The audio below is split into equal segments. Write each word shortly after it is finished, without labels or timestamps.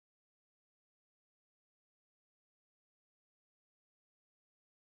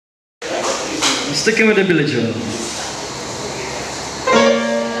I'm sticking with the Billy Joel.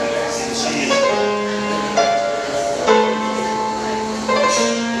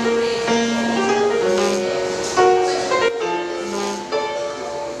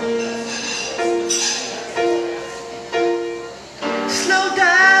 Slow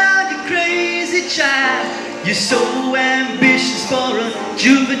down, you crazy child. You're so ambitious for a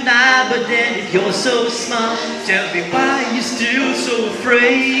juvenile, but then if you're so smart, tell me why you're still so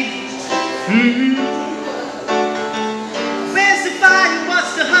afraid. Where's the fire?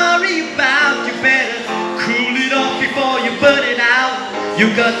 What's the hurry about? You better cool it off before you burn it out.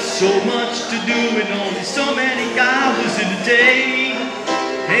 You got so much to do and only so many hours in a day.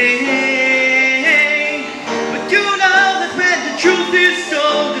 Hey, hey, hey. But you know that when the truth is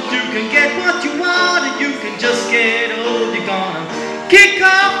told, that you can get what you want and you can just get old. You're gonna kick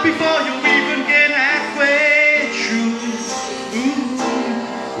off before you even get halfway through.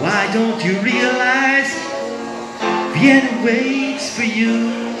 Why don't you realize Vienna waits for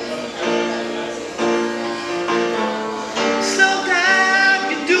you? Slow down,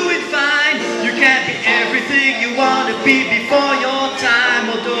 you do it fine. You can't be everything you want to be before your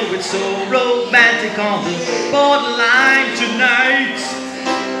time. Although it's so romantic on the borderline tonight.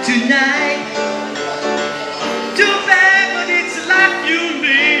 Tonight. Too bad, but it's a life you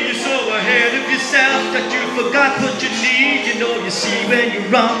lead. You're so ahead of yourself that you forgot what you need. You know you see when you're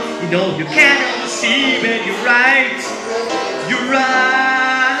wrong. You know you can't always see when you're right. You're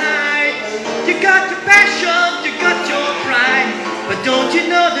right. You got your passion, you got your pride. But don't you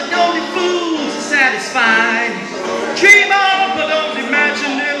know that only fools are satisfied? Dream on, but don't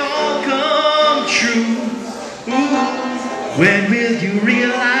imagine it'll all come true. Ooh, when will you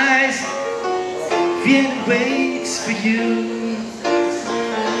realize Vienna waits for you?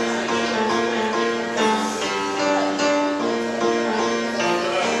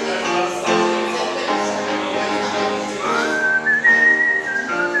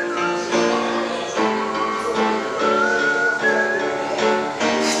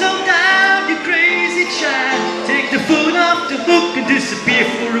 Take the foot off the hook and disappear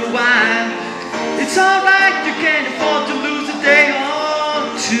for a while. It's alright, you can't afford to lose a day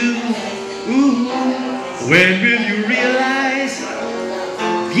or two. Ooh, when will you realize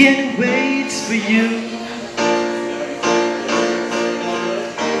Vienna waits for you?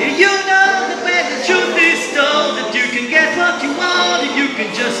 You know that when the truth is told, that you can get what you want and you can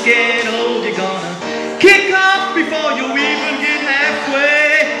just get old. You're gonna kick off before you even get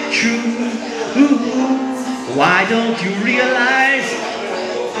halfway through. Ooh, why don't you realize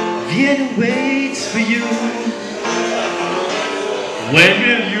Vienna waits for you? When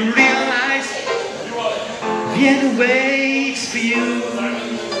will you realize Vienna waits for you?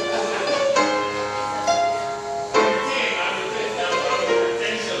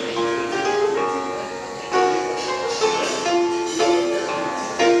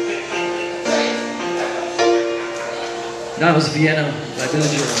 That was Vienna by Billy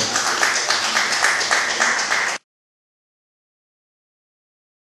Joel.